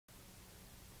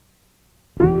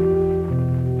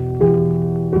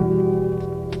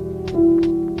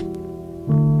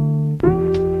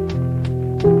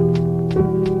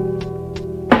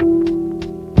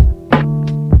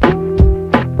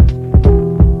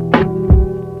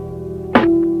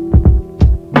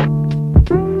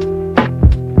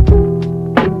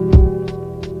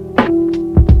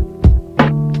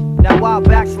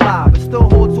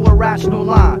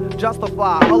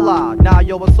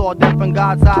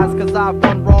God's eyes, cause I've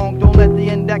done wrong. Don't let the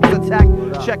index attack.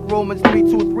 Check Romans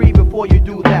 3:2-3 before you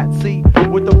do that. See,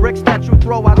 with the bricks that you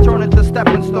throw, I turn into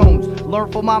stepping stones. Learn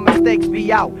from my mistakes,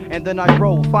 be out, and then I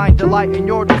grow. Find delight in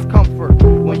your discomfort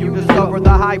when you discover the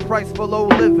high price for low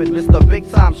living. It's the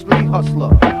big time street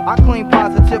hustler. I claim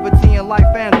positivity in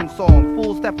life and in song.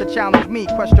 Fools step to challenge me,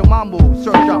 question my moves,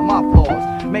 search out my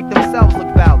flaws, make themselves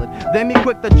look valid. They be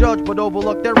quick to judge, but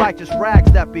overlook their righteous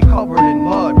rags that be covered in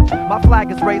mud. My flag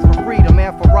is raised for freedom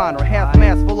and for honor. Half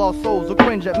mask for lost souls who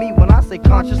cringe at me when I say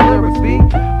conscious lyrics be.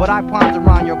 But I ponder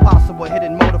on your possible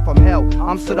hidden motive from hell.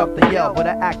 I'm set up to yell, but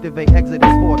I activate Exodus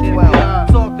 4:12.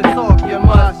 Talk the talk, you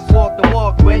must walk the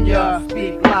walk when you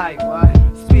speak life.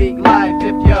 Speak life.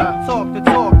 If you talk the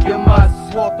talk, you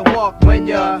must walk the walk when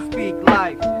you speak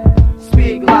life.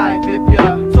 Speak life. If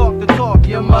you talk the talk,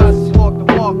 you must walk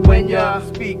the walk when you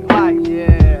speak life.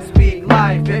 Yeah. Speak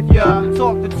life. If you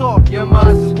talk the talk, you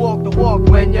must walk the walk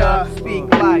when you speak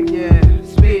life. Yeah.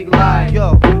 Speak life.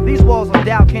 Yo, these walls of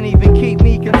doubt can't even keep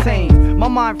me contained. My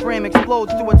mind frame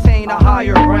explodes to attain a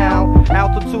higher ground.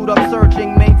 Altitude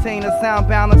upsurging, maintain a sound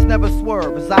balance, never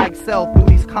swerve as I excel through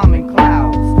these common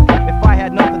clouds. If I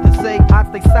had nothing to say, I'd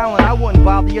stay silent. I wouldn't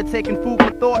bother you taking food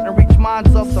for thought and reach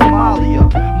minds of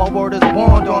Somalia. My word is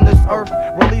bond on this earth,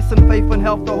 releasing faith and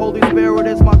health. The Holy Spirit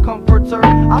is my comforter.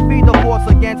 I feed the force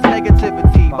against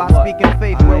negativity by speaking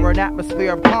faith, where an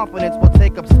atmosphere of confidence will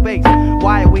take up space.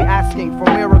 Why are we asking for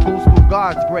miracles through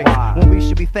God's grace when we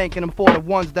should be thanking Him for the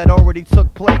ones that already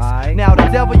took place? Now the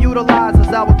devil utilizes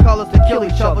our colors to kill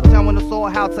each other, telling us all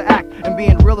how to act and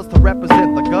being real is to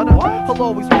represent the gutter. He'll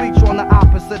always preach on the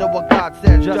opposite of what God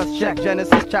said. Just check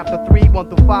Genesis chapter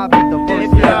 3:1-5 in the verse.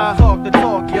 If you talk the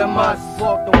talk, you must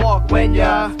walk the walk when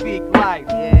you speak life.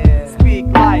 Yeah. Speak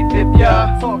life. If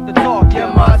you talk the talk, you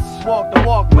must walk the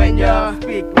walk when you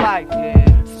speak life. Yeah.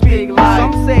 Speak life.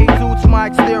 Some say due to my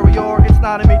exterior, it's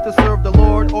not in me to serve the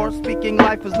Lord, or speaking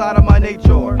life is not in my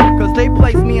nature. Cause they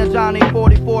place me in John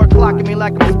 8:44, clocking me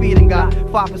like I'm speeding. Got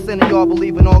 5% of y'all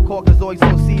believing all Caucasoids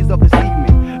so seas of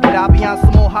deceivement. But I'll be on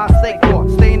some more high stake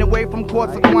thoughts, staying away from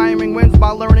courts, acquiring wins by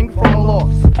learning from a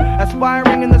loss.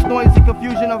 Aspiring in this noisy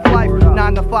confusion of life,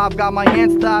 9 to 5, got my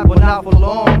hands tied, but not for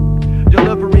long.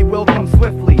 Delivery will come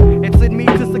swiftly. It's in me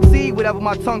to succeed. Whatever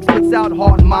my tongue spits out,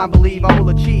 heart and mind believe I will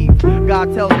achieve.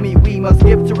 God tells me we must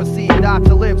give to receive, die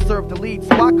to live, serve to lead.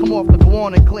 So I come off to go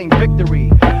on and claim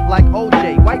victory. Like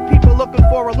OJ, white people looking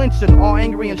for a lynching, all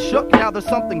angry and shook. Now there's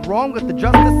something wrong with the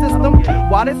justice system.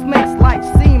 Why this makes life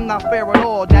seem not fair at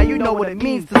all. Now you know what it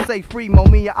means to say free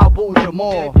Momia Abu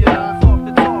Jamal. If you talk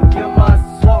the talk, you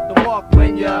must walk the walk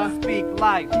when you speak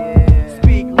life. Yeah.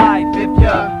 Speak life. If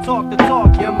you talk the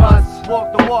talk, you must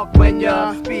walk the walk when you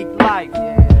speak life.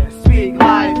 Yeah. Speak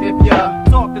life. If you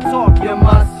talk the talk, you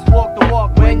must walk the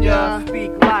walk when you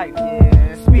speak life.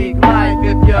 Yeah. Speak life.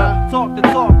 If you talk the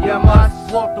talk, you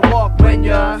must walk the walk when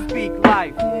you speak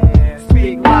life. Yeah.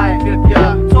 Speak life. If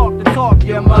you talk the talk,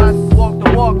 you must walk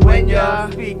the walk when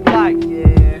you speak life.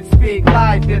 Yeah. Speak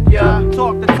life. If you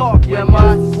talk the talk, you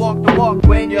must walk the walk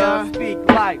when you speak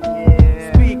life.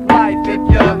 Yeah. Speak life. If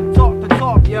you talk the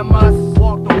talk, you must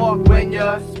walk the walk when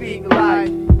you speak life.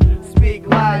 Speak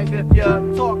life. If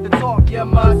you talk the talk, you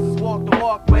must walk the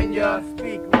walk when you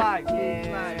speak life.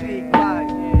 Yeah. Speak life.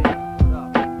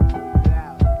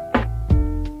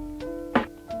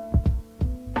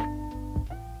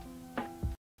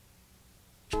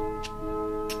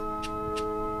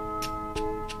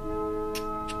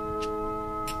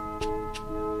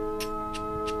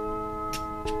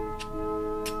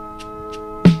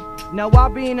 Now I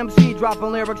be an MC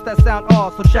dropping lyrics that sound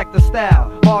odd, so check the style.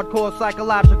 Hardcore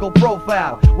psychological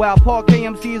profile. While Paul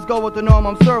KMCs go with the norm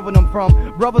I'm serving them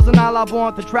from. Brothers and I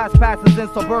born to trespassers in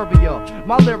suburbia.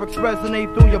 My lyrics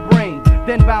resonate through your brain,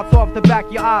 then bounce off the back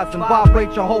of your eyes and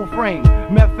vibrate your whole frame.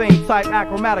 Methane type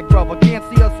achromatic brother, can't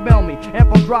see or smell me. And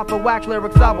from dropping whack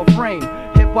lyrics I will frame.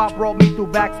 Hip-hop brought me through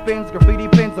backspins, graffiti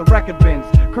pins, and record bins.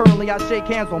 Currently I shake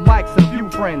hands on mics and a few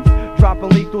friends, dropping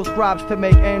lethal scribes to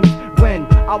make ends. When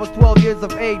I was 12 years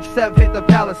of age, Sev hit the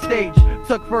palace stage.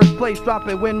 Took first place,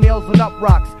 dropping windmills and up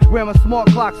rocks. Wearing a smart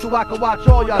clock so I could watch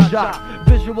all y'all jocks.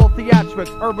 Visual theatrics,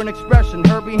 urban expression,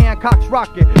 Herbie Hancock's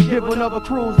rocket. Giving up a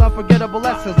cruise, unforgettable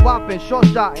lessons. Whopping, short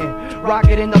shotting,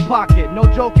 rocket in the pocket. No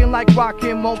joking like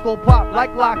rockin', Moco pop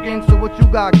like locking. So what you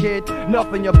got, kid?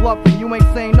 Nothing, you're bluffing. You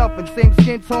ain't saying nothing. Same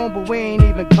skin tone, but we ain't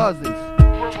even cousins.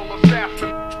 Verbal assassin.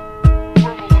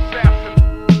 Verbal assassin.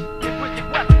 Get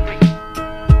wicked weaponry.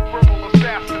 Verbal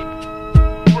assassin.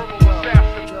 Verbal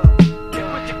assassin. Get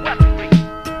wicked weaponry.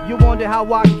 You wonder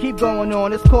how I can keep going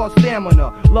on, it's called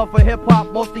stamina. Love for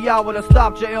hip-hop, most of y'all would have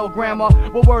stopped your ill grammar.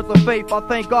 With words of faith, I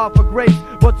thank God for grace.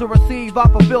 but to receive I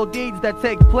fulfill deeds that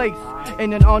take place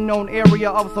in an unknown area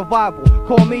of survival.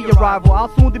 Call me your rival,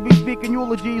 I'll soon to be speaking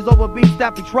eulogies over beats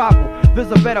that be tribal.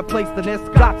 There's a better place than this,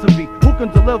 got to be. Who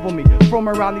can deliver me from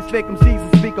around these fake MCs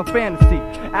and speak of fantasy?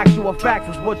 Actual facts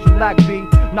is what you lack, B.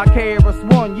 Not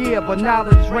KRS-One, yeah, but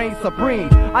knowledge reigns supreme.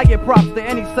 I give props to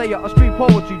any sayer of street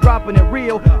poetry, dropping it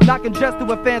real, not congested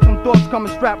with phantom thoughts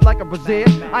coming strapped like a brazier.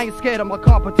 I ain't scared of my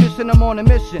competition, I'm on a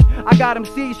mission. I got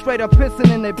MCs straight up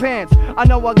pissing in their pants. I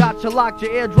know I got you locked,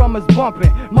 your eardrum is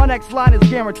bumping. My next line is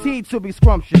guaranteed to be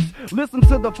scrumptious. Listen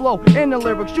to the flow in the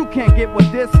lyrics, you can't get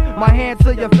with this. My hand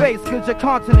to your face, cause your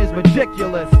content is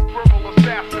ridiculous. Verbal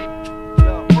assassin.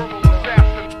 Verbal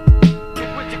assassin.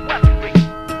 Linguistic weaponry.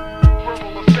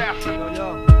 Verbal assassin.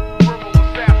 Verbal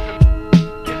assassin.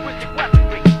 Linguistic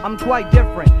weaponry. I'm quite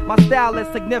different, my style is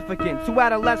significant. To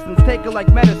adolescents, take it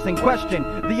like medicine. Question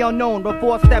the unknown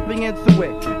before stepping into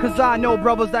it. Cause I know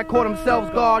brothers that call themselves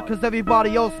God, cause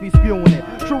everybody else be spewing it.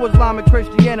 True Islamic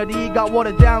Christianity got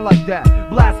watered down like that.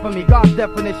 Blasphemy, God's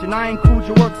definition, I include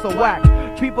your work so whack.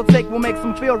 People take what makes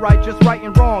them feel right, just right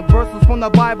and wrong. Verses from the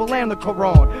Bible and the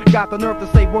Quran. Got the nerve to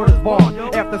say word is born.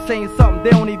 After saying something they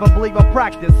don't even believe or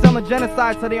practice. Selling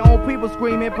genocide to their own people,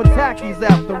 screaming Patakis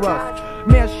after us.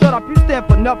 Man, shut up, you stand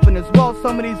for nothing. As well as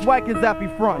some of these white kids that be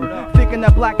frontin', thinking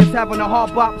that black is having a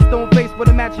hard bop, stone face with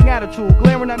a matching attitude,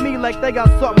 glaring at me like they got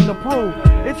something to prove.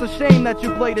 It's a shame that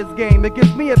you play this game, it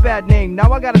gives me a bad name.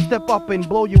 Now I gotta step up and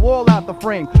blow you all out the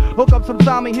frame. Hook up some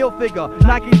Tommy Hilfiger,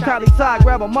 Nike's tightly tied,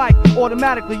 grab a mic,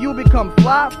 automatically you become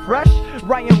fly, fresh,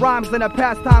 writing rhymes in a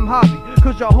pastime hobby.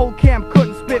 Cause your whole camp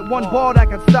couldn't spit one bar that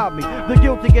could stop me. The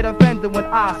guilty get offended when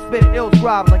I spit ill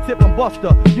scribes like Tip and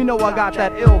Buster. You know I got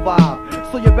that ill vibe.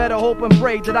 So you better hope and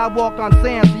pray that I walk on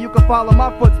sand so you can follow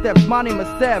my footsteps. My name is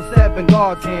Sev, Sev in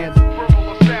God's hands.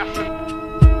 Verbal assassin.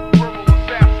 Verbal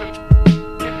assassin.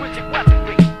 Linguistic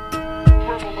weaponry.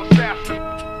 Verbal assassin.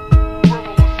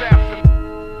 Verbal assassin.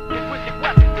 Linguistic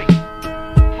weaponry.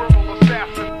 Verbal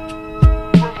assassin.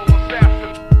 Verbal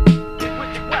assassin.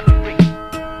 Linguistic weaponry.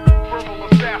 Verbal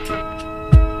assassin.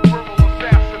 Verbal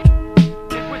assassin.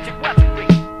 Linguistic weaponry.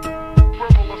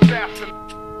 Verbal assassin.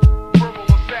 Verbal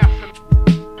assassin.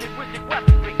 Linguistic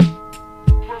weaponry.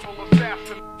 Verbal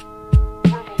assassin.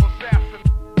 Verbal assassin.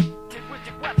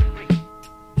 Linguistic weaponry.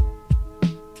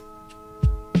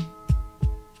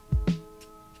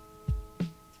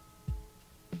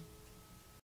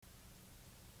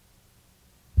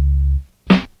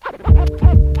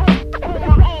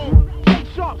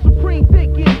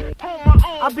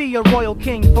 I be a royal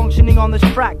king functioning on this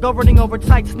track, governing over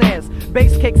tight snares,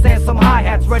 bass kicks and some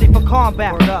hi-hats ready for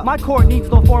combat. My chord needs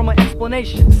no formal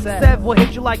explanation. Sev will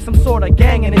hit you like some sort of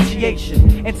gang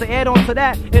initiation. And to add on to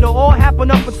that, it'll all happen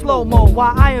up in slow-mo,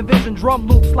 while I envision drum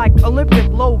loops like Olympic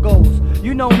logos.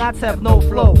 You know not to have no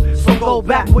flow, so go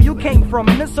back where you came from.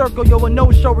 In this circle, you're a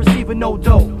no-show, receiving no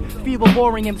dough. Feeble,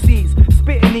 boring MCs,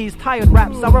 spitting these tired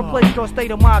raps. I replace your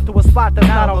state of mind to a spot that's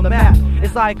not on the map.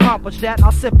 As I accomplish that,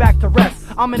 I'll sit back to rest.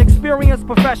 I'm an experienced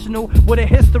professional with a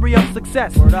history of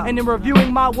success. And in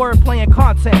reviewing my wordplay and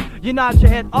content, you nod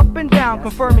your head up and down,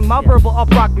 confirming my verbal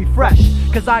uprock be fresh.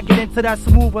 Cause I get into that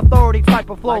smooth authority type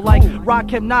of flow like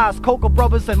Rakim Nas, Cocoa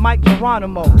Brothers, and Mike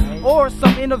Geronimo. Or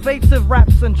some innovative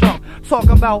raps and jump,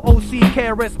 talking about OC,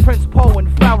 KRS, Prince Poe,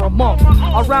 and Flower Monk.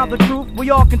 Around the truth, we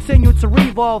all continue to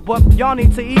revolve, but y'all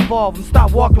need to evolve and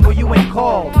stop walking where you ain't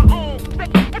called.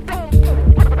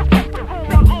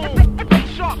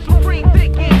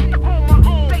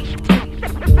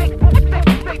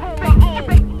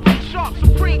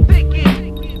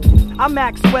 I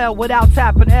Maxwell without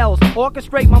tapping L's.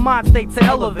 Orchestrate my mind state to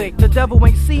elevate. The devil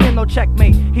ain't seeing no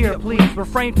checkmate. Here, please,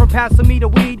 refrain from passing me the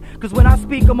weed. Cause when I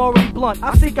speak, I'm already blunt.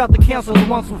 I seek out to cancel the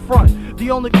ones who front. The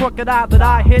only crooked eye that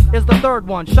I hit is the third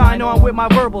one. Shine on with my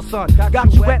verbal sun.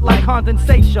 Got you wet like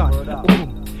condensation.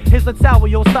 Ooh. Here's the towel,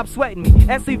 yo, stop sweating me.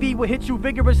 SCV will hit you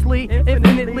vigorously,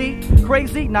 infinitely.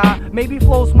 Crazy? Nah, maybe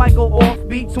flows might go off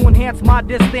beat to enhance my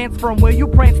distance from where you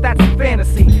prance, that's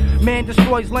fantasy. Man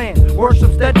destroys land,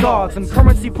 worships dead gods, and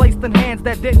currency placed in hands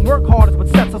that didn't work hard is what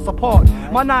sets us apart.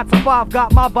 My 9 to 5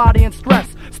 got my body in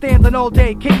stress, standing all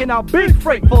day, kicking out big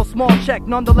freight for a small check.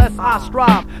 Nonetheless, I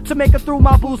strive to make it through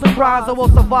my booze and cries. I will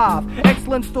survive.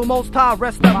 Excellence through most high,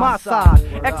 rest at my side.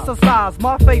 Exercise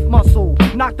my faith muscle,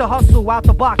 knock the hustle out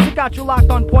the box. It got you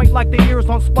locked on point like the ears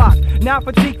on Spock. Now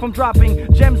fatigue from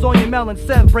dropping gems on your melon.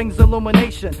 Sev brings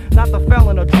illumination, not the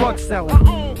felon or drug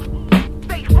selling.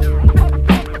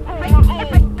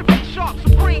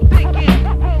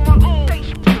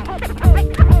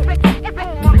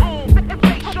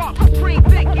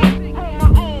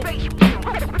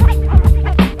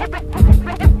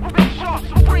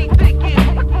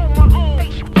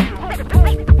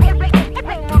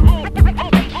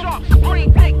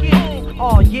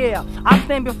 Yeah, I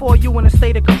stand before you in a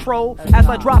state of control as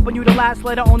I drop on you the last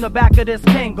letter on the back of this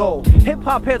tango.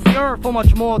 Hip-hop heads yearn for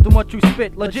much more than what you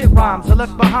spit. Legit rhymes are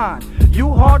left behind. You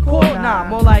hardcore? Nah,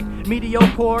 more like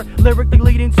mediocre, lyrically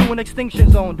leading to an extinction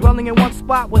zone. Dwelling in one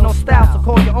spot with no style, so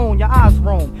call your own. Your eyes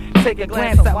roam. Take a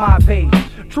glance at my page.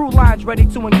 True lines ready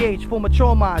to engage for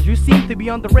mature minds. You seem to be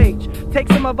underage. Take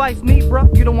some advice, me,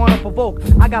 bruh. You don't wanna provoke.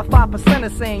 I got 5%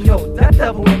 of saying, yo, that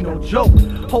devil ain't no joke.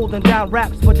 Holding down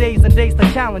raps for days and days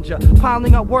to challenge ya.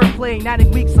 Piling up wordplay,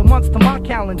 adding weeks and months to my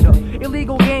calendar.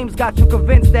 Illegal games got you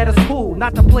convinced that it's cool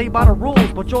not to play by the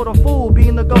rules, but you're the fool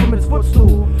being the government's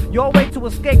footstool. Your way to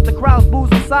escape the crowd's booze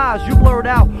and size. You blurred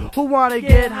out, who wanna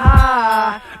get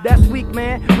high? That's weak,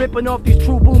 man. Ripping off these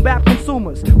true boom bap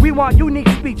consumers. We want unique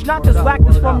speech, not just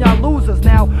whackness from y'all losers.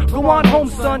 Now, go on home,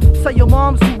 son. Say your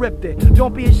mom's who ripped it.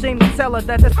 Don't be ashamed to tell her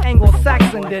that this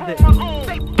Anglo-Saxon did it.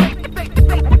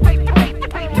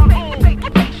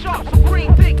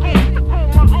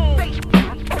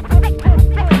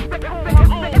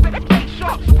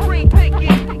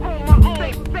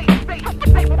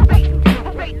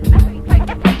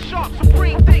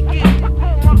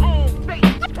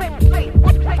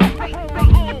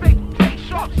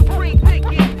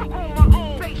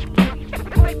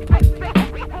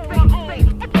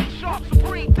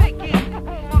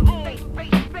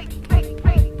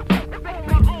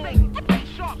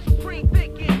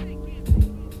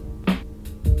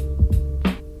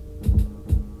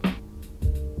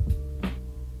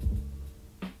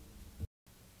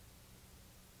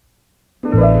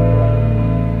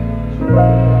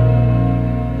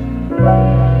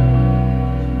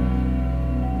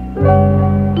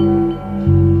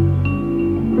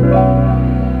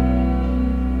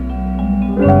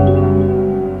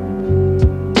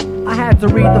 To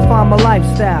redefine my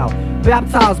lifestyle,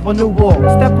 baptized by new walk.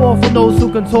 Step off for those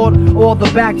who contort all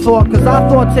the back talk, cause I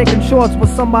thought taking shorts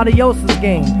was somebody else's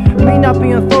game. Me not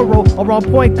being thorough or on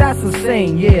point, that's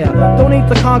insane, yeah. Don't need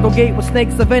to congregate with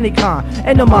snakes of any kind.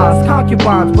 Enemies,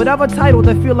 concubines, whatever title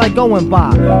they feel like going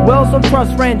by. Wells of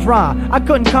trust ran dry. I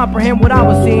couldn't comprehend what I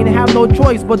was seeing and have no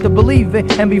choice but to believe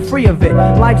it and be free of it.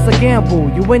 Life's a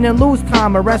gamble. You win and lose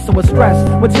time and wrestle with stress.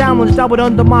 With challenge that would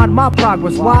undermine my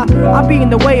progress. Why? I be in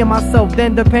the way of myself,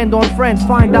 then depend on friends.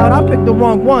 Find out I picked the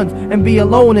wrong ones and be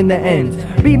alone in the end.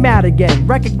 Be mad again.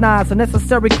 Recognize the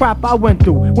necessary crap I went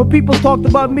through. When people talked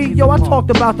about me, yo, I talked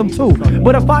about them too.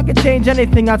 But if I could change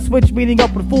anything, I'd switch meeting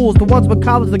up with fools. The ones with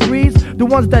college degrees, the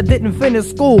ones that didn't finish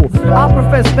school. I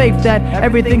profess faith that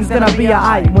everything's gonna be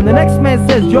alright. When the next man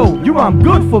says, yo, you I'm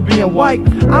good for being white,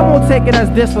 I won't take it as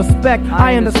disrespect.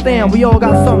 I understand we all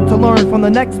got something to learn from the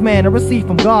next man and receive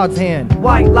from God's hand.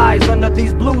 White lies under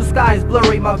these blue skies,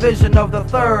 blurry my vision of the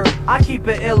third. I keep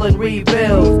it ill and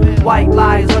rebuild. White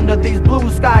lies under these blue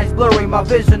skies, blurry my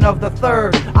vision of the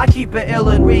third. I keep it ill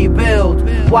and rebuild.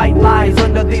 White lies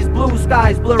under these blue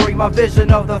skies, blurry my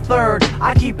vision of the third.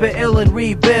 I keep it ill and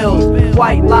rebuild.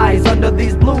 White lies under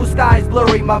these blue skies,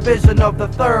 blurry my vision of the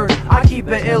third. I keep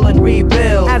it ill and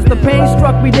rebuild. As the pain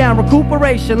struck me down,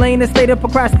 recuperation lay in a state of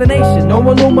procrastination. No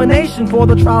illumination for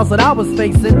the trials that I was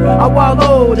facing. I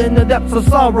wallowed in the depths of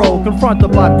sorrow,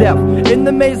 confronted by death. In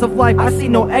the maze of life, I see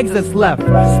no exits left.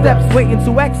 Steps waiting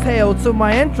to exhale to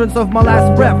my entrance of my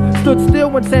last breath. Stood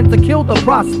still intent to kill the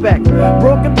prospect.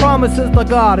 Broken promises to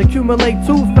God accumulate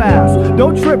too fast.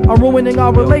 Don't trip, I'm ruining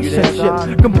our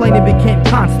relationship. Complaining became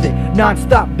constant,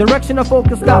 non-stop. Direction of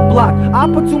focus got blocked. I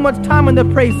put too much time into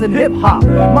praising hip-hop.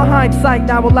 My hindsight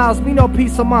now allows me no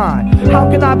peace of mind. How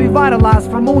can I be vitalized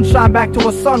from moonshine back to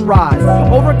a sunrise?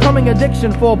 Overcoming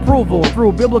addiction for approval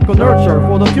through biblical nurture.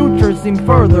 For the future seemed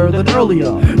further than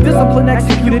earlier. Discipline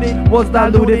executed was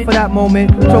diluted for that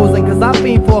moment. Chosen cause I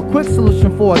fiend for a quick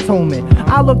solution for atonement.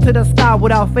 I looked to the sky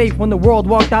without faith when the world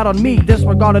walked out on me.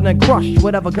 Disregarded and crushed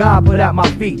whatever God put at my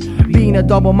feet. Being a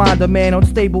double-minded man,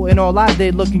 unstable in all I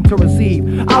did, looking to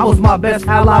receive. I was my best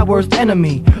ally, worst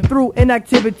enemy. Through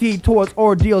inactivity towards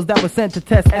ordeals that were sent to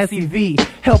test SEV,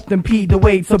 helped impede the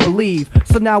way to believe.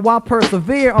 So now I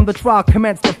persevere on the trial,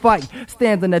 commence to fight,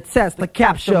 standing the test to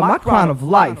capture my crown of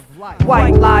life.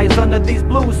 White lies under these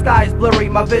blue skies, blurry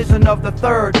my vision of the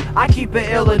third. I keep it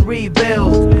ill and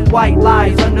rebuild. White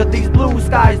lies under these blue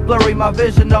skies, blurry my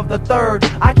vision of the third.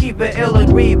 I keep it ill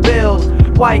and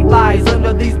rebuild. White lies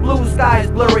under these blue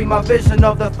skies, blurry my vision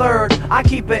of the third. I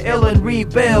keep it ill and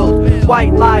rebuild.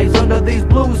 White lies under these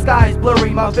blue skies,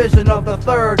 blurry my vision of the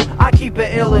third. I keep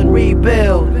it ill and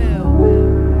rebuild.